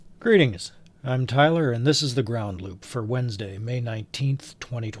Greetings, I'm Tyler, and this is the Ground Loop for Wednesday, May 19th,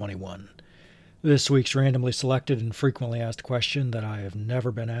 2021. This week's randomly selected and frequently asked question that I have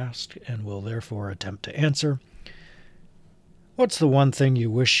never been asked and will therefore attempt to answer. What's the one thing you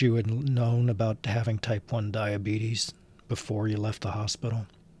wish you had known about having type 1 diabetes before you left the hospital?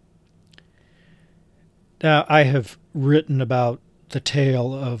 Now, I have written about the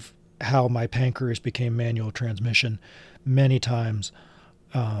tale of how my pancreas became manual transmission many times,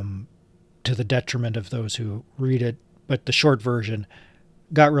 to the detriment of those who read it. But the short version: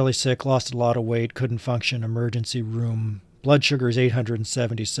 got really sick, lost a lot of weight, couldn't function, emergency room, blood sugar is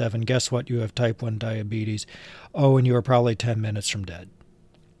 877. Guess what? You have type 1 diabetes. Oh, and you are probably 10 minutes from dead.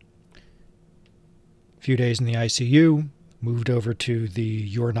 A few days in the ICU, moved over to the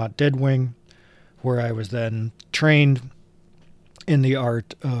You're Not Dead wing, where I was then trained in the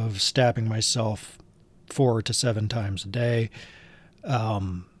art of stabbing myself 4 to 7 times a day,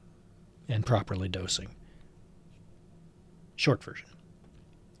 and properly dosing. Short version.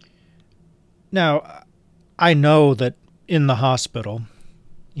 Now, I know that in the hospital,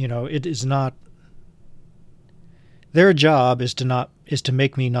 it is not, their job is to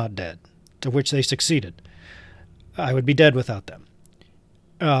make me not dead, to which they succeeded. I would be dead without them.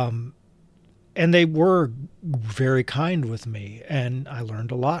 And they were very kind with me, and I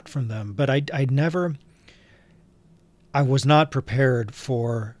learned a lot from them. But I was not prepared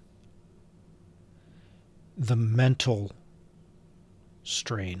for the mental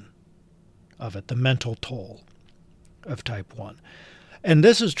strain of it, the mental toll of type 1. And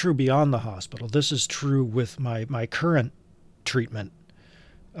this is true beyond the hospital. This is true with my current treatment.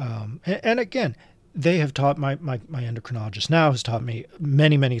 And again, they have taught, my endocrinologist now has taught me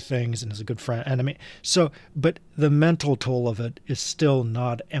many, many things and is a good friend. And but the mental toll of it is still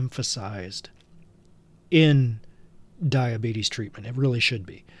not emphasized in diabetes treatment. It really should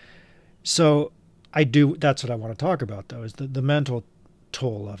be. So that's what I want to talk about, though, is the mental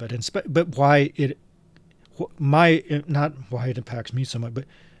toll of it. But not why it impacts me so much, but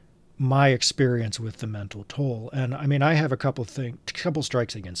my experience with the mental toll. And I have a couple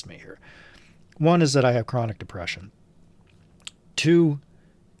strikes against me here. One is that I have chronic depression. 2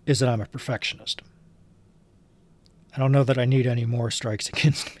 is that I'm a perfectionist. I don't know that I need any more strikes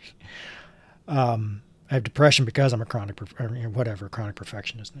against me. I have depression because I'm a chronic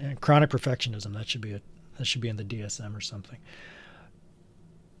perfectionist. And chronic perfectionism, that should be in the DSM or something.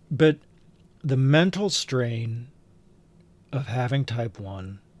 But the mental strain of having type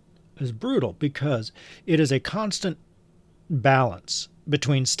 1 is brutal because it is a constant balance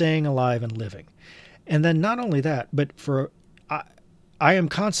between staying alive and living. And then not only that, but I am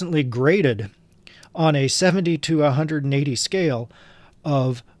constantly graded on a 70 to 180 scale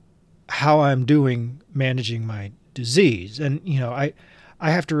of how I'm doing managing my disease. And, I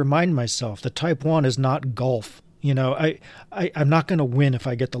have to remind myself that type 1 is not golf. I'm not going to win if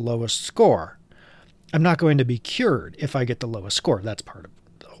I get the lowest score. I'm not going to be cured if I get the lowest score. That's part of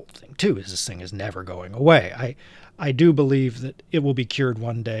the whole thing, too, is this thing is never going away. I do believe that it will be cured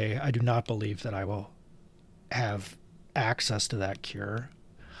one day. I do not believe that I will have access to that cure.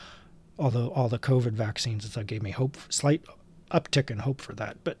 Although all the COVID vaccines gave me hope, slight uptick in hope for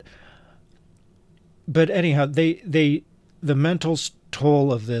that. But anyhow, the mental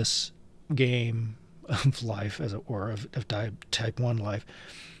toll of this game of life, as it were, of type 1 life,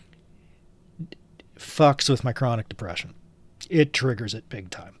 fucks with my chronic depression. It triggers it big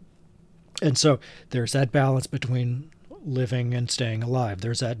time. And so there's that balance between living and staying alive.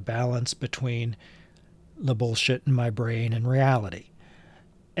 There's that balance between the bullshit in my brain and reality.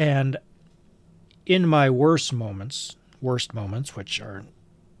 And in my worst moments, which are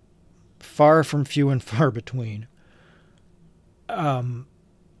far from few and far between, I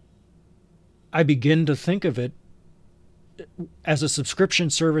begin to think of it as a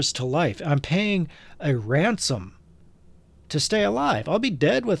subscription service to life. I'm paying a ransom to stay alive. I'll be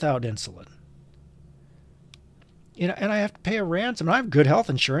dead without insulin. And I have to pay a ransom. And I have good health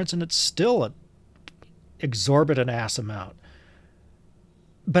insurance, and it's still an exorbitant ass amount.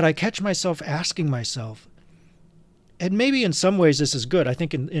 But I catch myself asking myself, and maybe in some ways this is good. I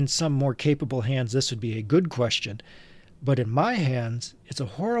think in some more capable hands this would be a good question. But in my hands, it's a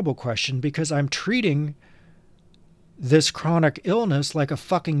horrible question because I'm treating this chronic illness like a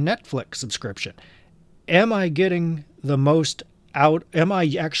fucking Netflix subscription. Am I getting the most out? Am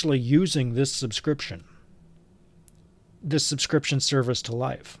I actually using this subscription service to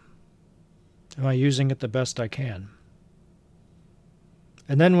life? Am I using it the best I can?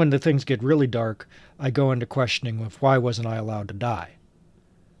 And then when the things get really dark, I go into questioning of why wasn't I allowed to die?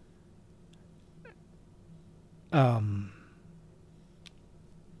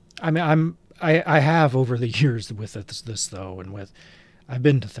 I mean, I have over the years with this though, and with I've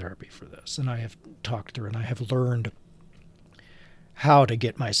been to therapy for this, and I have talked through, and I have learned how to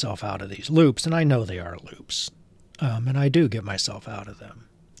get myself out of these loops, and I know they are loops, and I do get myself out of them,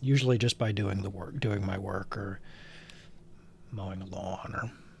 usually just by doing my work, or mowing a lawn,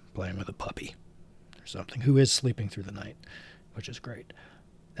 or playing with a puppy, or something, who is sleeping through the night, which is great.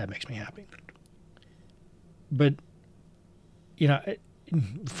 That makes me happy. But,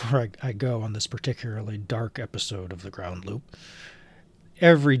 before I go on this particularly dark episode of the ground loop,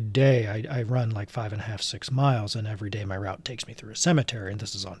 every day I run like 5.5, 6 miles, and every day my route takes me through a cemetery, and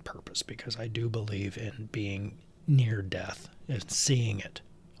this is on purpose because I do believe in being near death and seeing it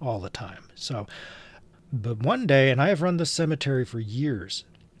all the time. So, but one day, and I have run this cemetery for years,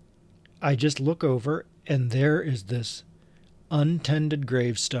 I just look over and there is this untended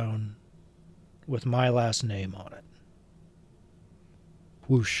gravestone with my last name on it.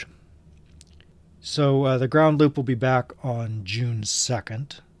 Whoosh. So the ground loop will be back on June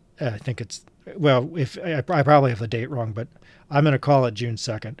 2nd. I think it's, well, if I probably have the date wrong, but I'm going to call it June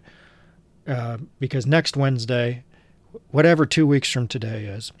 2nd because next Wednesday, whatever 2 weeks from today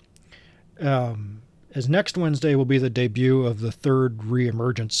is, as next Wednesday will be the debut of the third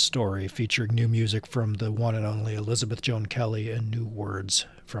reemergence story featuring new music from the one and only Elizabeth Joan Kelly and new words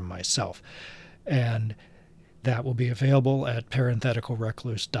from myself. And that will be available at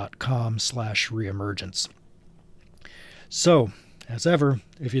parentheticalrecluse.com/reemergence. So, as ever,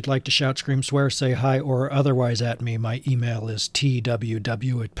 if you'd like to shout, scream, swear, say hi, or otherwise at me, my email is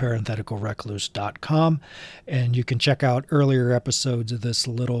tww@parentheticalrecluse.com, and you can check out earlier episodes of this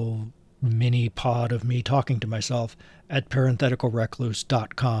little mini pod of me talking to myself at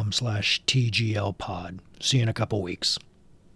parentheticalrecluse.com/tglpod. See you in a couple weeks.